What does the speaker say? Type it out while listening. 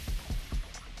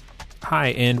Hi,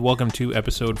 and welcome to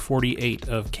episode 48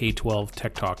 of K-12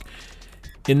 Tech Talk.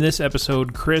 In this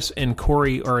episode, Chris and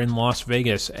Corey are in Las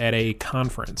Vegas at a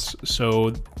conference.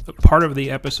 So part of the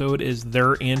episode is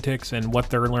their antics and what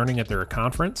they're learning at their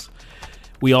conference.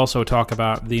 We also talk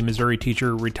about the Missouri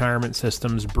Teacher Retirement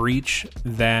System's breach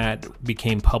that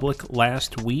became public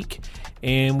last week.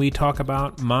 And we talk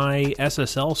about my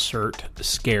SSL cert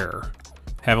scare.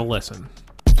 Have a listen.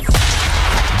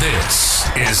 This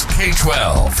is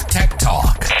K-12 Tech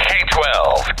Talk.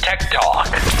 K-12 Tech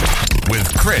Talk.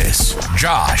 With Chris,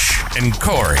 Josh, and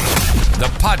Corey.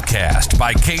 The podcast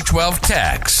by K-12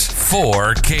 Techs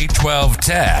for K-12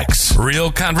 Techs.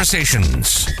 Real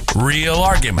conversations, real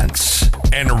arguments,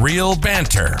 and real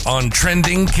banter on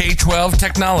trending K-12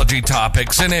 technology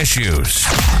topics and issues.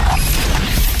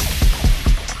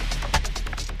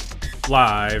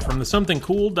 Live from the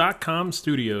somethingcool.com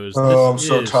studios. Oh, I'm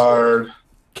so tired.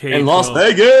 K-12. In Las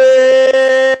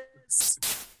Vegas!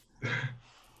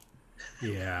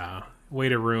 Yeah. Way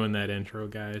to ruin that intro,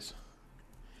 guys.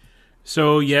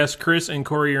 So, yes, Chris and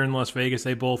Corey are in Las Vegas.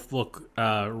 They both look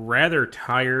rather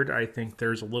tired. I think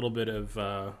there's a little bit of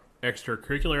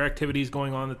extracurricular activities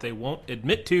going on that they won't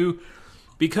admit to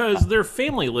because their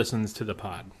family listens to the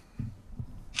pod.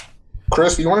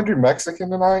 Chris, you want to do Mexican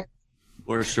tonight?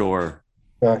 For sure.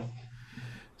 Okay.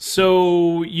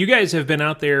 So, you guys have been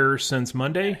out there since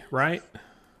Monday, right?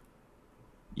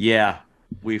 Yeah,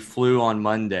 we flew on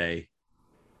Monday.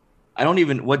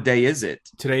 What day is it?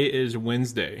 Today is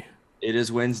Wednesday. It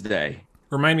is Wednesday.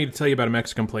 Remind me to tell you about a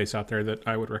Mexican place out there that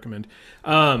I would recommend.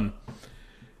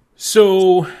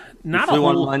 So, not we flew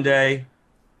a whole... on Monday.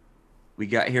 We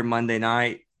got here Monday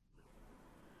night.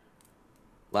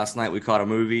 Last night we caught a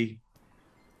movie.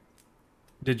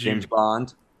 Did you James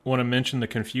Bond. want to mention the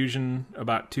confusion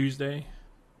about Tuesday?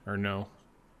 Or no?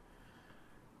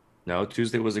 No,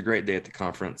 Tuesday was a great day at the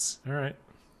conference. All right.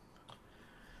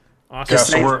 Awesome. Yeah,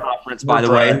 so Conference, by the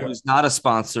dragging. way, who's not a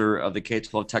sponsor of the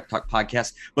K-12 Tech Talk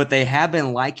podcast, but they have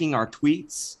been liking our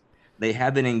tweets. They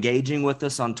have been engaging with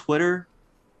us on Twitter.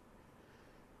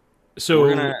 So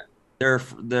their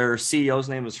CEO's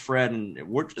name is Fred, and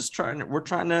we're trying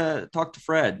to talk to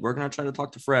Fred. We're gonna try to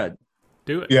talk to Fred.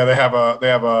 do it. Yeah, they have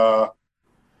a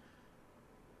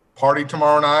party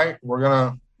tomorrow night. We're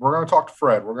gonna talk to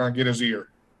Fred. We're gonna get his ear.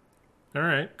 All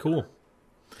right, cool.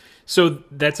 So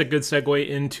that's a good segue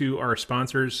into our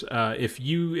sponsors.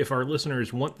 If our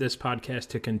listeners want this podcast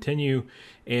to continue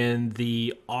and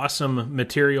the awesome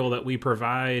material that we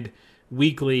provide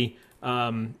weekly,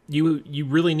 you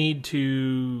really need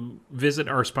to visit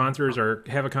our sponsors or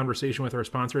have a conversation with our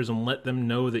sponsors and let them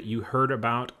know that you heard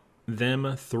about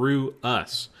them through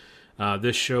us.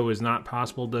 This show is not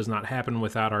possible, does not happen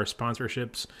without our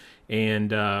sponsorships.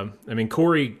 And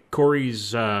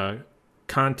Corey's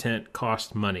content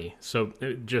costs money, so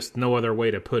just no other way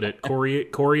to put it.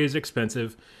 Corey is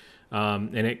expensive,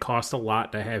 and it costs a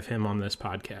lot to have him on this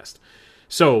podcast.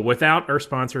 So without our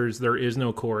sponsors, there is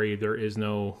no Corey, there is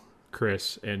no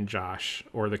Chris and Josh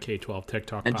or the K-12 Tech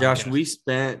Talk And podcast. Josh,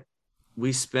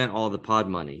 we spent all the pod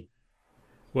money.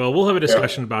 Well, we'll have a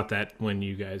discussion about that when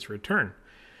you guys return.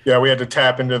 Yeah, we had to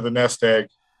tap into the nest egg.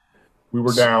 We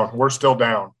were down. We're still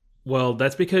down. Well,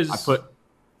 that's because there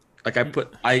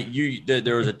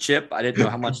was a chip. I didn't know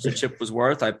how much the chip was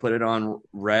worth. I put it on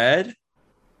red.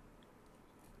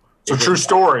 It's a true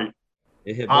story.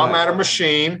 It hit I'm black. at a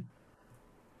machine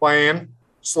playing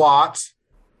slots.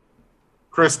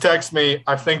 Chris texts me,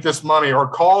 I think this money, or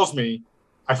calls me,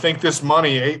 I think this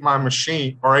money ate my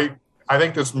machine, I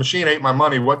think this machine ate my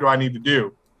money. What do I need to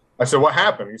do? I said, what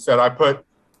happened? He said, I put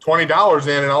 $20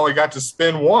 in and only got to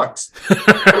spin once.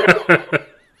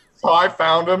 So I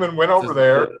found him and went over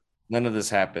there. None of this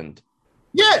happened.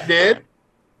 Yeah, it did. It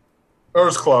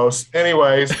was close.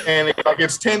 Anyways, and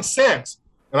it's 10 cents.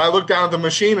 And I looked down at the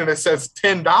machine and it says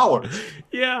 $10.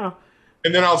 yeah.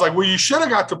 And then I was like, well, you should have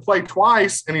got to play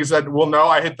twice. And he said, well, no,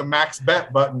 I hit the max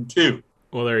bet button too.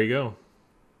 Well, there you go.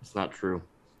 It's not true.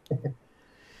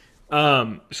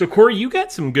 So Corey, you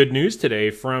got some good news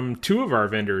today from two of our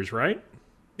vendors, right?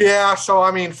 Yeah.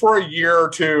 So, for a year or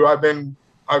two, I've been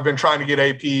trying to get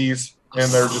APs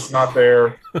and they're just not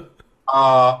there.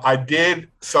 I did.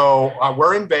 So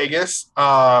we're in Vegas.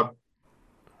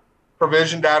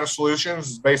 Provision Data Solutions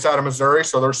is based out of Missouri.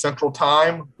 So they're Central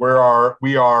Time.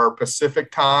 We are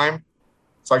Pacific Time.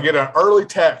 So I get an early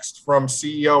text from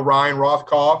CEO Ryan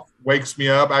Rothkopf, wakes me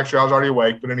up. Actually, I was already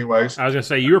awake, but anyways. I was going to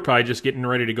say, you were probably just getting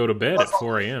ready to go to bed at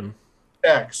 4 a.m.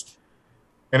 Text.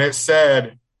 And it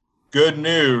said, good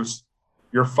news,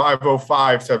 your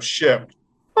 505s have shipped.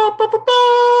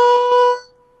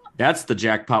 That's the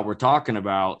jackpot we're talking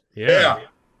about. Yeah.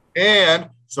 And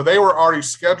So they were already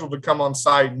scheduled to come on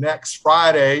site next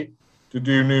Friday to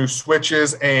do new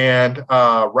switches and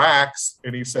racks.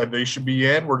 And he said they should be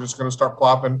in. We're just going to start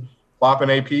plopping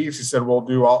APs. He said, we'll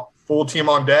do all full team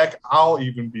on deck. I'll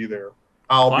even be there.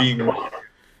 I'll be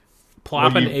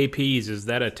plopping APs. Is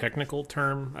that a technical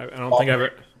term? I don't think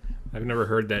I've never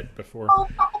heard that before.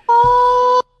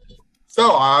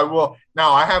 So I will.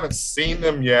 Now, I haven't seen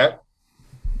them yet.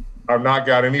 I've not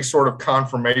got any sort of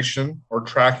confirmation or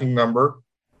tracking number.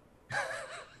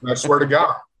 I swear to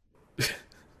God,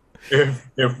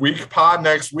 if we pod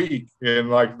next week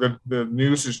and like the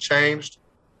news has changed,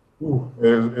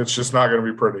 it's just not going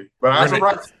to be pretty. But as of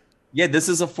right, this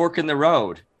is a fork in the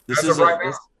road. This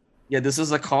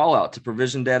is a call out to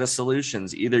Provision Data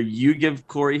Solutions. Either you give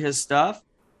Corey his stuff,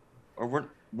 or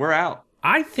we're out.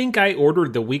 I think I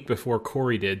ordered the week before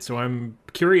Corey did, so I'm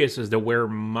curious as to where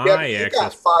my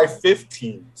access. Got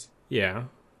 515s. Yeah.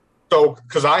 So,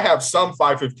 because I have some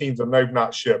 515s and they've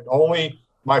not shipped. Only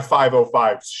my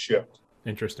 505s shipped.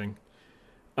 Interesting.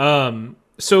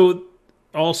 So,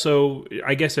 also,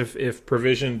 I guess if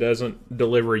Provision doesn't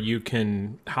deliver, you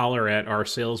can holler at our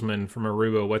salesman from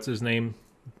Aruba. What's his name?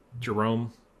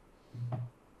 Jerome?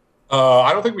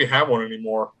 I don't think we have one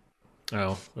anymore.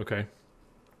 Oh, okay.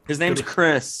 His name's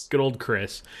Chris. Good old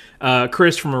Chris.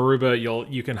 Chris from Aruba,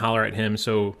 you can holler at him.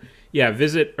 So, yeah,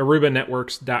 visit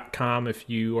arubanetworks.com if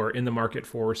you are in the market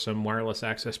for some wireless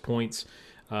access points,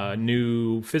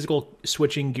 new physical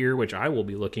switching gear, which I will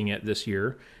be looking at this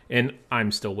year, and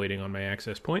I'm still waiting on my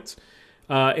access points.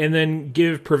 And then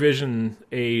give Provision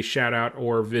a shout-out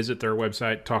or visit their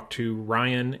website, talk to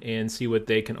Ryan, and see what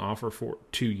they can offer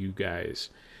to you guys.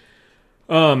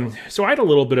 So I had a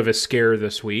little bit of a scare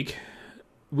this week.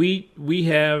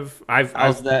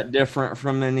 How's that different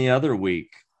from any other week?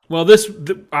 Well,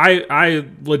 I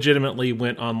legitimately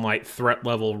went on like threat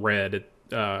level red.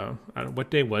 What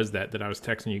day was that I was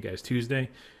texting you guys? Tuesday?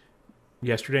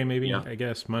 Yesterday, maybe? Yeah. I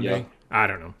guess Monday. Yeah. I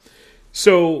don't know.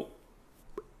 So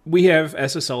we have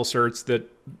SSL certs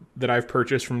that I've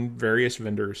purchased from various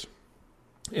vendors.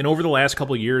 And over the last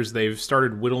couple of years, they've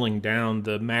started whittling down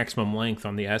the maximum length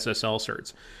on the SSL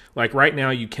certs. Like right now,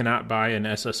 you cannot buy an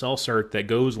SSL cert that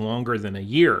goes longer than a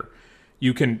year.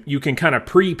 You can kind of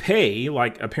prepay,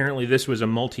 like apparently this was a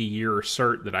multi-year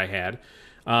cert that I had,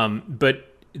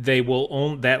 but they will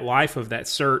own that life of that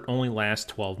cert only lasts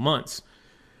 12 months.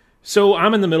 So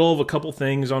I'm in the middle of a couple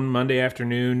things on Monday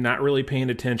afternoon, not really paying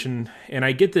attention, and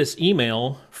I get this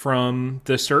email from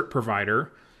the cert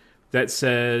provider that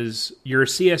says your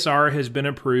CSR has been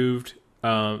approved.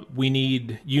 You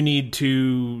need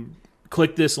to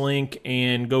click this link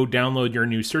and go download your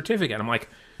new certificate. I'm like,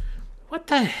 what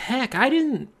the heck? I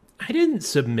didn't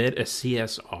submit a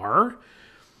CSR.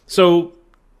 So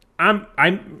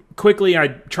I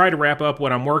try to wrap up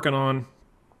what I'm working on.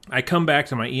 I come back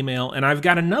to my email and I've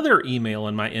got another email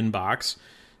in my inbox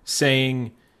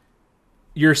saying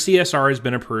your CSR has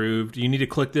been approved. You need to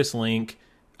click this link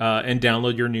and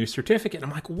download your new certificate. I'm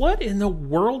like, what in the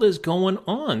world is going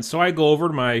on? So I go over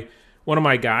to one of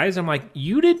my guys. I'm like,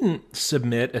 you didn't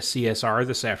submit a CSR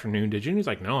this afternoon, did you? And he's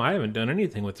like, no, I haven't done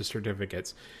anything with the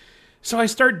certificates. So I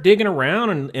start digging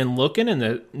around and looking,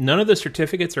 and none of the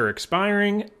certificates are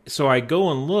expiring. So I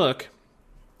go and look.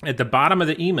 At the bottom of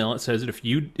the email, it says that if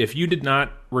you did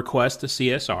not request a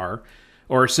CSR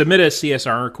or submit a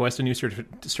CSR and request a new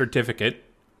certificate,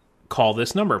 call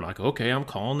this number. I'm like, okay, I'm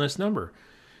calling this number.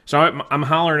 So I'm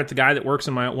hollering at the guy that works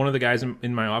one of the guys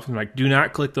in my office. I'm like, do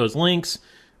not click those links.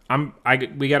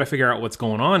 We got to figure out what's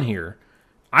going on here.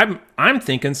 I'm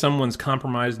thinking someone's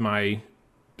compromised my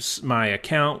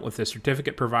account with the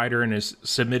certificate provider and is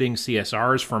submitting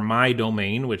CSRs for my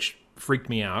domain, which freaked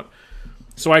me out.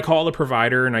 So I call the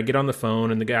provider and I get on the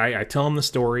phone, and the guy, I tell him the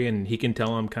story, and he can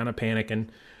tell I'm kind of panicking.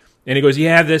 And he goes,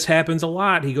 yeah, this happens a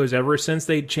lot. He goes, ever since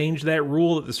they changed that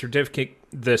rule that the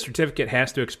certificate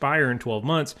has to expire in 12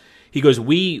 months, he goes,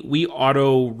 we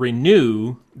auto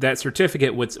renew that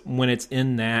certificate when it's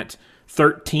in that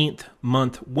 13th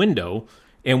month window,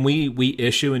 and we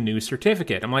issue a new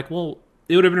certificate. I'm like, well,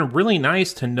 it would have been really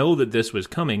nice to know that this was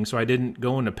coming, so I didn't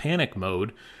go into panic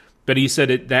mode. But he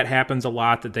said that happens a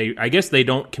lot, that I guess they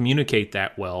don't communicate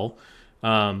that well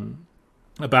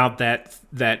about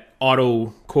that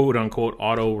auto, quote unquote,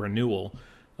 auto renewal.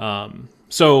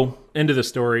 So into the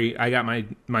story, I got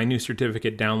my new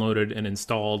certificate downloaded and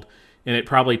installed, and it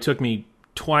probably took me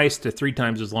 2 to 3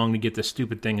 times as long to get this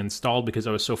stupid thing installed because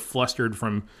I was so flustered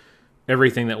from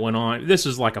everything that went on. This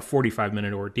is like a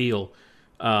 45-minute ordeal.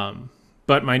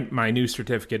 But my new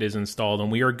certificate is installed,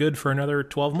 and we are good for another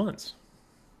 12 months.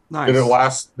 Nice.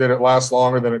 Did it last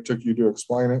longer than it took you to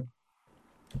explain it?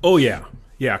 Oh yeah.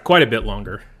 Yeah, quite a bit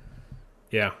longer.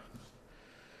 Yeah.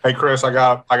 Hey Chris, I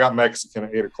got Mexican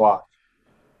at 8:00.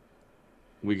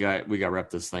 We got to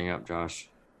wrap this thing up, Josh.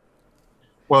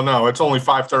 Well, no, it's only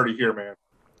 5:30 here, man.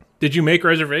 Did you make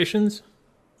reservations?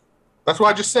 That's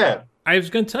what I just said. I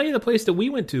was going to tell you the place that we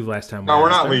went to last time. No, we're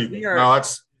not leaving.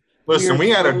 Listen,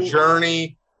 we had a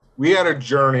journey. We had a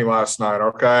journey last night.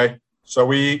 Okay, so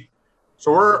we're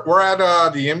at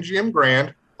the MGM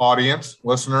Grand, audience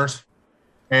listeners,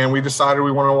 and we decided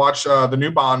we want to watch the new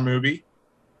Bond movie.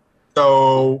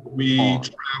 So we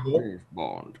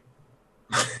travel.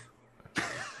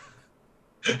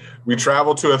 We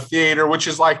travel to a theater, which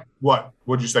is like what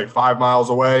would you say, 5 miles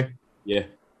away? Yeah.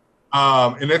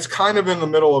 And it's kind of in the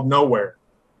middle of nowhere.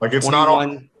 Like it's not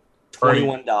on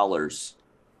 $21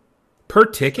 per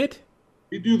ticket.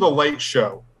 We do the late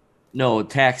show. No,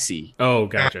 taxi. Oh,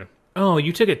 gotcha. Oh,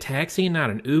 you took a taxi, not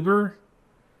an Uber?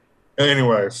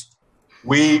 Anyways,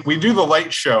 we do the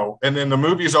late show, and then the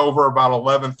movie's over about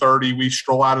 11:30. We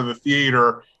stroll out of the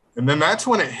theater, and then that's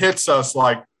when it hits us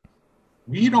like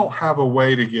we don't have a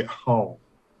way to get home.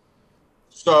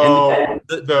 So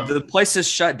the place is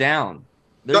shut down.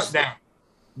 Shut down.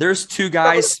 There's two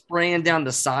guys spraying down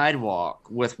the sidewalk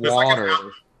with water.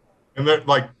 And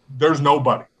there's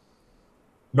nobody.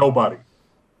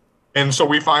 And so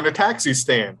we find a taxi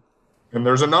stand, and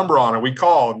there's a number on it. We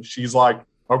call, and she's like,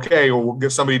 okay, well, we'll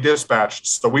get somebody dispatched.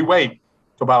 So we wait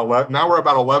till about 11. Now we're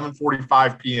about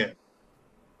 11:45 p.m.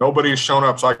 Nobody's shown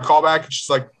up. So I call back, and she's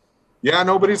like, yeah,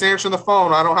 nobody's answering the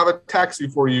phone. I don't have a taxi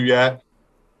for you yet.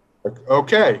 Like,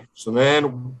 okay. So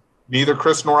then neither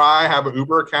Chris nor I have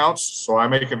Uber accounts, so I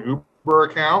make an Uber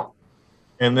account.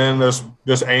 And then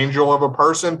this angel of a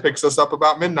person picks us up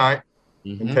about midnight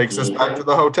and takes us back to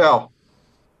the hotel.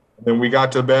 And then we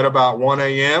got to bed about 1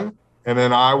 a.m., and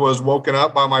then I was woken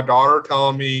up by my daughter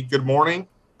telling me good morning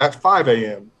at 5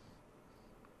 a.m.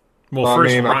 Well,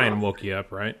 first Ryan woke you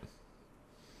up, right?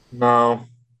 No.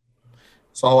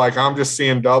 So, I'm just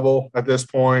seeing double at this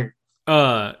point.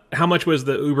 How much was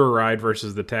the Uber ride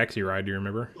versus the taxi ride? Do you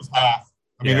remember? It was half.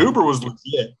 I mean, Uber was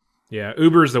legit. Yeah,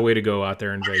 Uber is the way to go out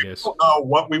there in Vegas. I don't know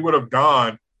what we would have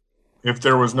done if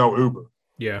there was no Uber.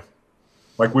 Yeah.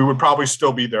 We would probably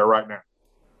still be there right now.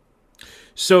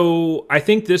 So I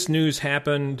think this news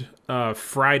happened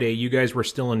Friday. You guys were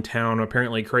still in town.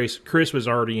 Apparently, Chris was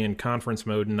already in conference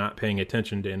mode and not paying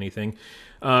attention to anything.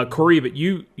 Corey, but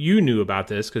you knew about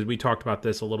this because we talked about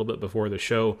this a little bit before the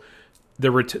show.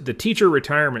 The teacher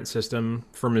retirement system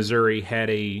for Missouri had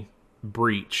a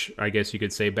breach, I guess you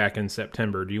could say, back in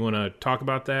September. Do you want to talk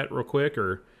about that real quick,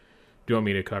 or do you want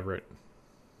me to cover it?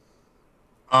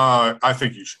 I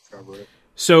think you should cover it.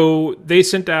 So they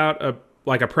sent out a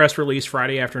press release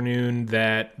Friday afternoon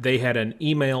that they had an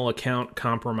email account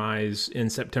compromise in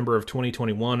September of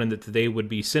 2021, and that they would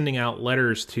be sending out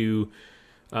letters to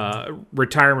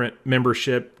retirement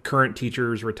membership, current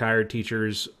teachers, retired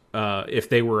teachers, if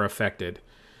they were affected.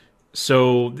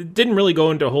 So it didn't really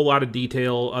go into a whole lot of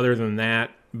detail other than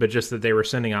that, but just that they were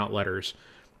sending out letters.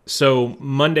 So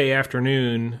Monday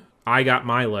afternoon, I got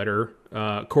my letter.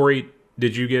 Corey,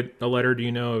 did you get a letter? Do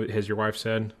you know? Has your wife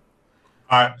said?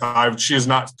 She has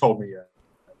not told me yet.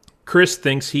 Chris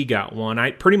thinks he got one.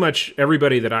 Pretty much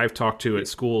everybody that I've talked to at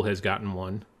school has gotten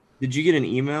one. Did you get an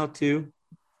email too?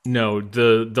 No,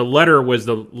 the letter was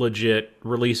the legit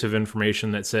release of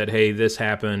information that said, hey, this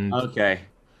happened. Okay.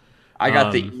 I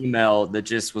got the email that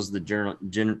just was the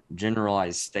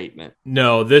generalized statement.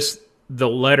 No, the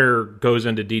letter goes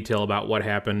into detail about what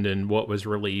happened and what was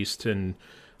released, and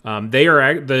they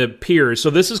are the peers. So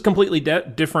this is completely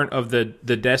different of the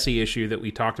DESE issue that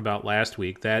we talked about last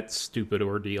week, that stupid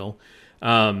ordeal.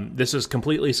 This is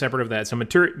completely separate of that. So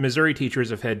Missouri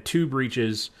teachers have had 2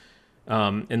 breaches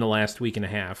in the last week and a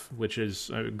half, which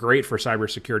is great for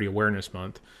Cybersecurity Awareness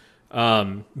Month.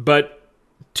 But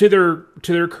to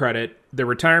their credit, the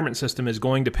retirement system is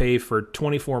going to pay for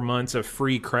 24 months of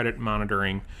free credit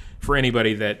monitoring for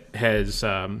anybody that has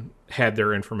had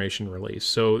their information released.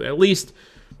 So at least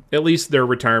their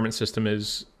retirement system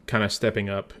is kind of stepping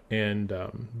up and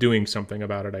doing something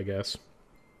about it, I guess.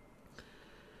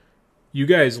 You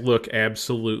guys look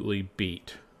absolutely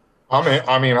beat. I'm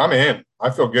in. I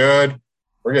feel good.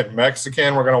 We're getting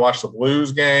Mexican. We're going to watch the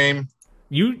Blues game.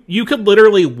 You could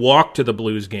literally walk to the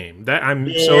Blues game. I'm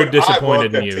so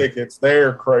disappointed in you. Tickets,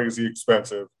 they're crazy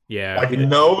expensive. Yeah.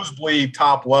 Nosebleed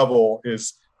top level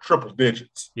is triple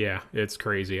digits. Yeah, it's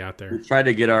crazy out there. We tried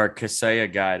to get our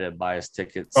Kaseya guy to buy us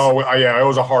tickets. Oh, yeah, it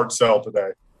was a hard sell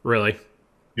today. Really?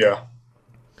 Yeah.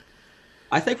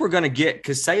 I think we're going to get –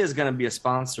 Kaseya is going to be a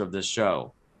sponsor of this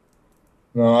show.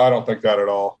 No, I don't think that at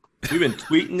all. We've been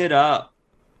tweeting it up.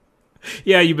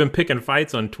 Yeah, you've been picking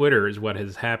fights on Twitter is what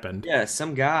has happened. Yeah,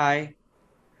 some guy.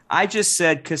 I just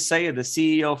said Kaseya, the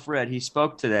CEO, Fred, he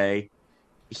spoke today.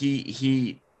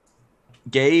 He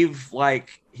gave,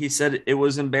 like, he said it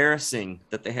was embarrassing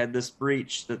that they had this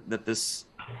breach, that this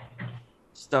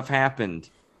stuff happened.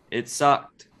 It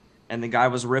sucked. And the guy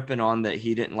was ripping on that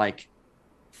he didn't, like,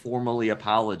 formally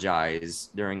apologize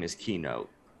during his keynote.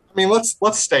 I mean, let's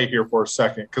stay here for a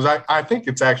second because I think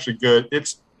it's actually good.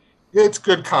 It's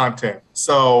good content.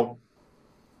 So,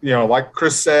 like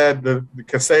Chris said, the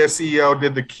Kaseya CEO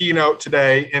did the keynote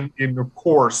today, and of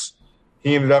course,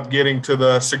 he ended up getting to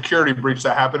the security breach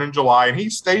that happened in July, and he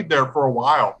stayed there for a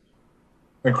while.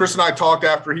 And Chris and I talked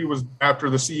after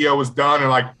the CEO was done, and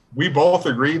like we both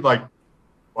agreed, like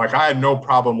I had no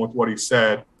problem with what he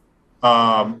said.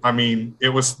 I mean,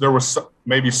 there was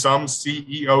maybe some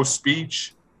CEO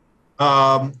speech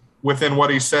within what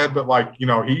he said, but like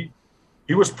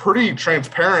he was pretty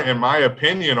transparent, in my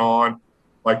opinion, on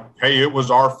like, hey, it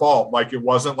was our fault. Like it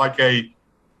wasn't like a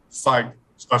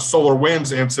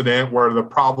SolarWinds incident where the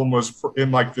problem was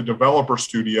in like the developer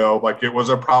studio. Like it was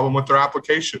a problem with their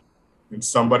application, and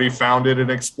somebody found it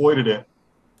and exploited it.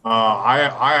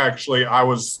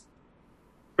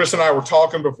 Chris and I were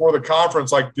talking before the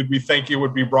conference, like, did we think it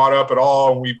would be brought up at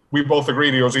all? And we both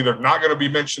agreed it was either not going to be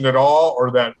mentioned at all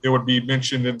or that it would be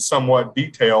mentioned in somewhat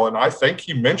detail. And I think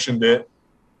he mentioned it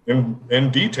in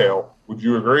detail. Would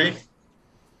you agree?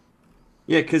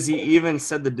 Yeah, because he even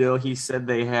said the deal. He said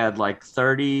they had like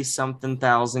 30-something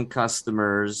thousand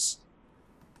customers.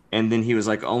 And then he was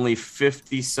like, only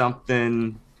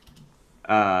 50-something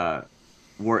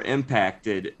were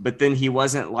impacted. But then he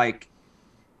wasn't like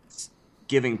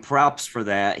giving props for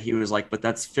that. He was like, but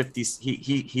that's 50.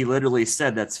 He literally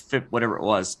said that's whatever it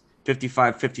was,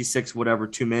 55, 56, whatever,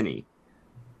 too many.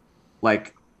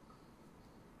 Like,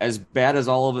 as bad as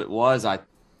all of it was, I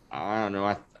don't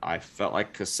know. I felt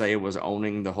like Kaseya was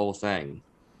owning the whole thing.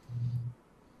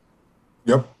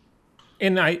 Yep.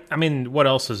 And I mean, what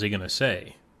else is he going to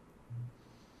say?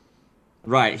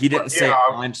 Right. He didn't say,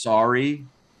 I'm sorry.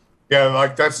 Yeah,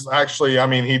 like that's actually, I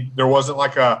mean, there wasn't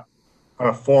like a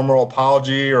formal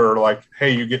apology or like, hey,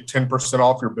 you get 10%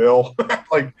 off your bill.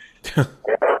 Like,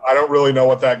 I don't really know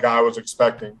what that guy was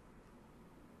expecting.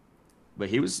 But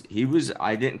he was,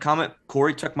 I didn't comment.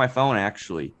 Corey took my phone,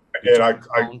 actually. I did.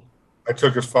 I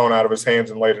took his phone out of his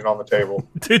hands and laid it on the table.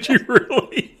 Did you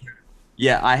really?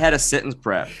 Yeah, I had a sentence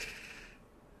prepped.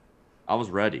 I was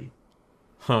ready.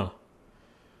 Huh.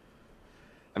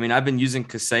 I mean, I've been using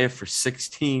Kaseya for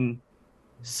 16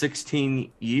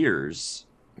 years.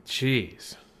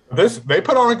 Jeez. They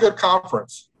put on a good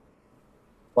conference.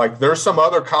 Like there's some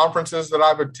other conferences that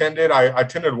I've attended. I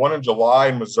attended one in July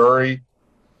in Missouri.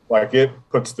 Like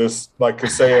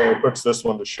Kaseya puts this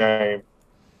one to shame.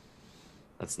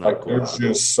 That's not like, cool. There's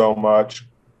just so much.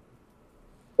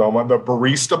 The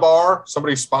barista bar,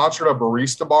 somebody sponsored a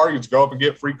barista bar. You just go up and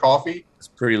get free coffee. It's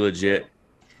pretty legit.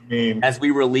 I mean, as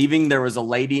we were leaving, there was a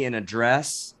lady in a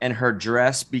dress, and her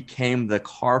dress became the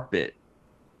carpet.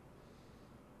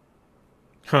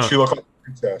 Huh. She looked like a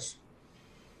princess.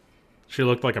 She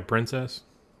looked like a princess?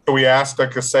 So we asked a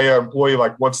Kaseya employee,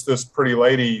 like, what's this pretty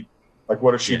lady? Like,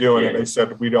 what is she doing? And they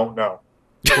said, we don't know.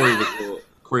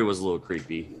 Corey was a little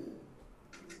creepy.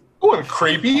 I wasn't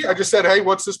creepy. I just said, hey,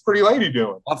 what's this pretty lady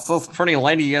doing? What's this pretty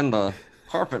lady in the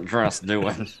carpet dress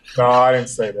doing? No, I didn't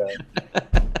say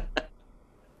that.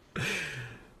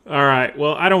 All right.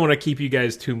 Well, I don't want to keep you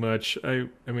guys too much. I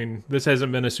mean, this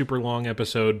hasn't been a super long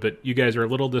episode, but you guys are a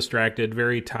little distracted,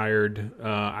 very tired.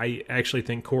 I actually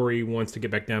think Corey wants to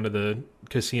get back down to the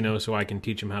casino so I can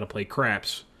teach him how to play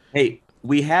craps. Hey,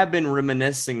 we have been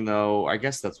reminiscing, though. I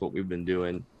guess that's what we've been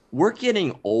doing. We're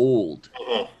getting old.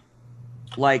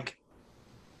 Like,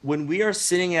 when we are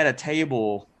sitting at a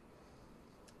table,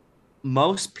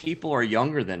 most people are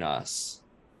younger than us.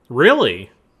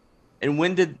 Really? And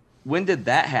when did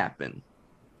that happen?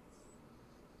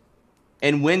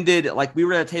 And when did, like, we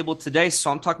were at a table today,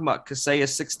 so I'm talking about Kaseya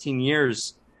 16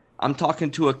 years. I'm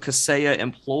talking to a Kaseya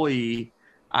employee.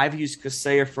 I've used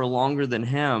Kaseya for longer than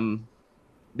him,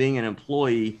 being an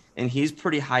employee, and he's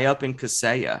pretty high up in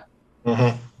Kaseya.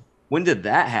 Mm-hmm. When did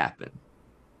that happen?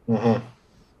 Mm-hmm.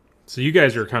 So you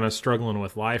guys are kind of struggling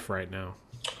with life right now.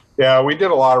 Yeah, we did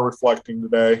a lot of reflecting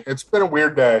today. It's been a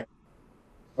weird day.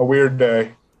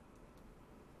 Well,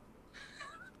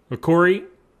 Corey,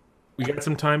 we got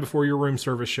some time before your room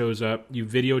service shows up. You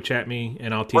video chat me,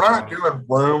 and I'll teach you. We're not doing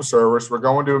room service. We're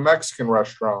going to a Mexican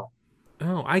restaurant.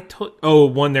 Oh,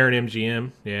 one there at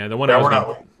MGM. Yeah, the one I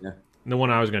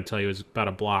was going to tell you is about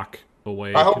a block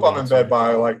away. I hope I'm in bed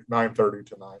by like 9:30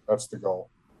 tonight. That's the goal.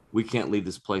 We can't leave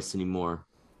this place anymore.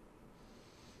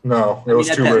 No, it was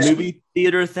at too that risky. movie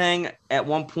theater thing, at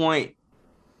one point,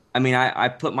 I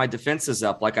put my defenses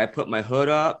up. Like I put my hood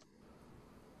up,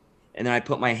 and then I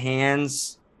put my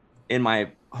hands in my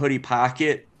hoodie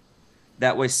pocket.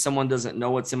 That way, someone doesn't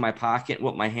know what's in my pocket,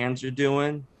 what my hands are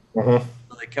doing. Mm-hmm.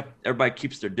 So everybody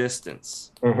keeps their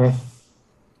distance. Mm-hmm.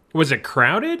 Was it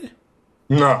crowded?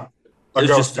 No, a It's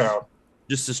ghost town.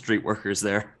 Just the street workers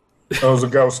there. It was a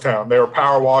ghost town. They were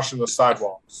power washing the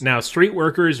sidewalks. Now, street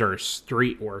workers are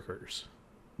street workers.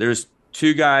 There's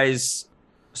two guys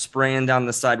spraying down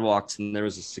the sidewalks, and there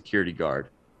was a security guard.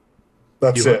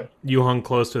 That's it. You hung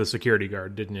close to the security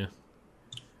guard, didn't you?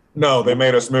 No, they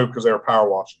made us move because they were power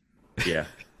washing. Yeah.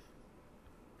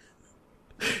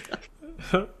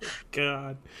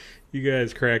 God, you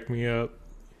guys cracked me up.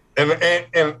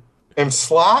 And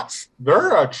slots,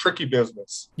 they're a tricky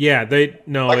business. Yeah,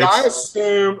 I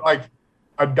assume like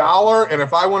 $1, and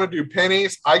if I want to do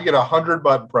pennies, I get 100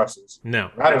 button presses. No,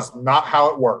 That is not how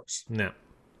it works. no.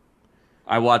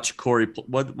 I watched Corey.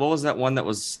 What was that one that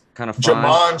was kind of fun?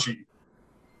 Jumanji.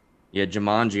 Yeah,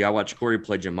 Jumanji. I watched Corey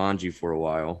play Jumanji for a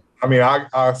while. I mean,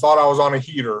 I thought I was on a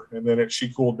heater, and then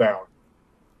she cooled down.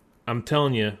 I'm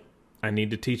telling you, I need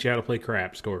to teach you how to play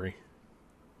craps, Corey.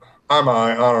 I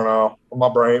don't know.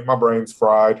 My brain's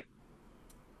fried.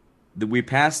 We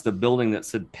passed the building that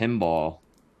said pinball.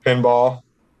 Pinball.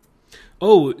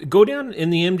 Oh, go down in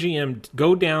the MGM.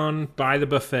 Go down by the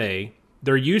buffet.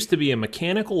 There used to be a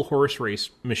mechanical horse race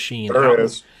machine. There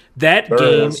is. That There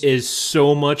game is. is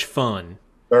so much fun.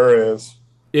 There is.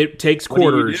 It takes What do you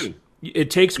quarters. do?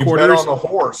 It takes You quarters, bet on the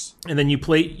horse. and then you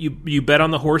play. You bet on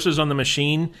the horses on the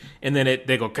machine, and then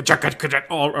they go ka-chuck, ka-chuck,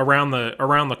 all around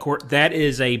the court. That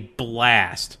is a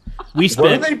blast. We What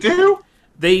do spent. they do?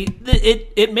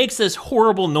 It makes this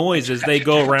horrible noise as they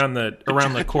go around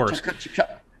the course.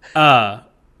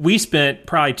 We spent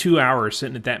probably 2 hours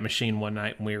sitting at that machine one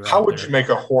night when we were How out would there. you make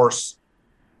a horse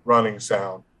running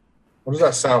sound? What does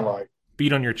that sound like?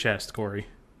 Beat on your chest, Corey.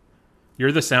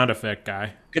 You're the sound effect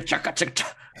guy. It's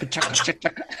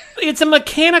a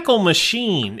mechanical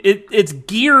machine. It's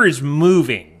gears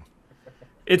moving.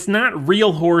 It's not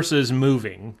real horses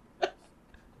moving.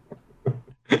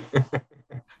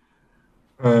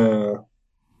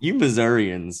 You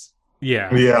Missourians.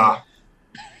 Yeah. Yeah.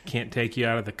 Can't take you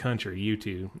out of the country, you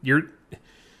two. You're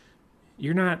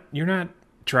not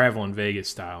traveling Vegas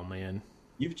style, man.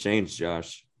 You've changed,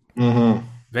 Josh. Mm-hmm.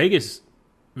 Vegas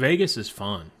is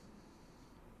fun.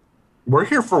 We're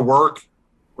here for work.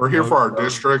 We're here for our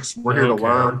districts. We're here to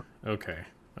learn. Okay.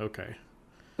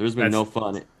 There's been That's- no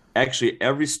fun. Actually,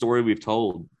 every story we've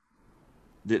told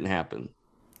didn't happen.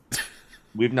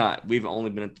 We've only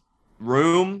been at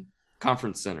room,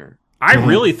 conference center. I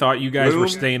really thought you guys were Room.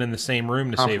 staying in the same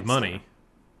room to save Conference money.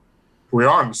 We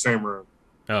are in the same room.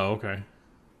 Oh, okay.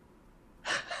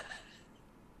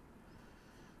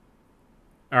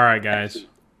 All right, guys.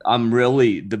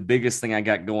 The biggest thing I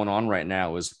got going on right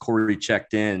now is Corey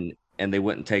checked in and they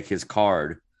wouldn't take his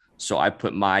card. So I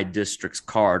put my district's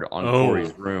card on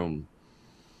Corey's room.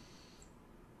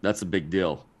 That's a big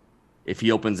deal. If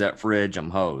he opens that fridge, I'm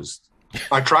hosed.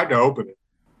 I tried to open it.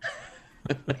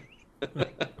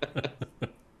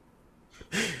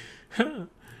 All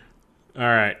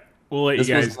right. We'll let you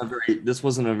guys. This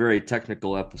wasn't a very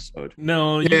technical episode.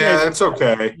 No, you Yeah, guys. it's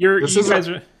okay. You This guys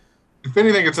is are. if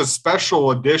anything, it's a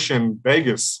special edition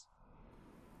Vegas.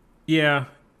 Yeah.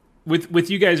 With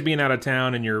you guys being out of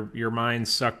town and your mind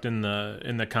sucked in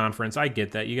the conference, I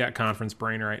get that. You got conference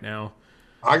brain right now.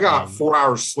 I got 4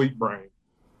 hours sleep brain.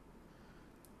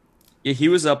 Yeah, he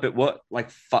was up at what, like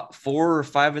 4 or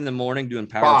 5 in the morning doing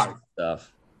power 5.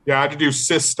 stuff. Yeah, I had to do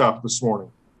cis stuff this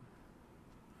morning.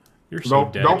 You're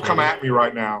so Don't come dedicated. at me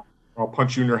right now. I'll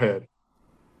punch you in your head.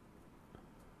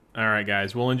 All right,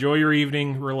 guys. Well, enjoy your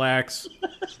evening. Relax.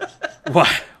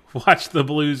 Watch the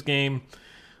Blues game.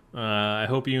 I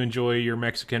hope you enjoy your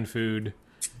Mexican food.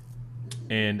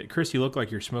 And Chris, you look like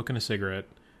you're smoking a cigarette.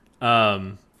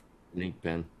 Ink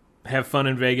pen. Have fun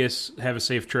in Vegas. Have a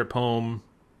safe trip home.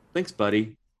 Thanks,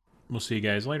 buddy. We'll see you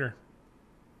guys later.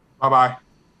 Bye-bye.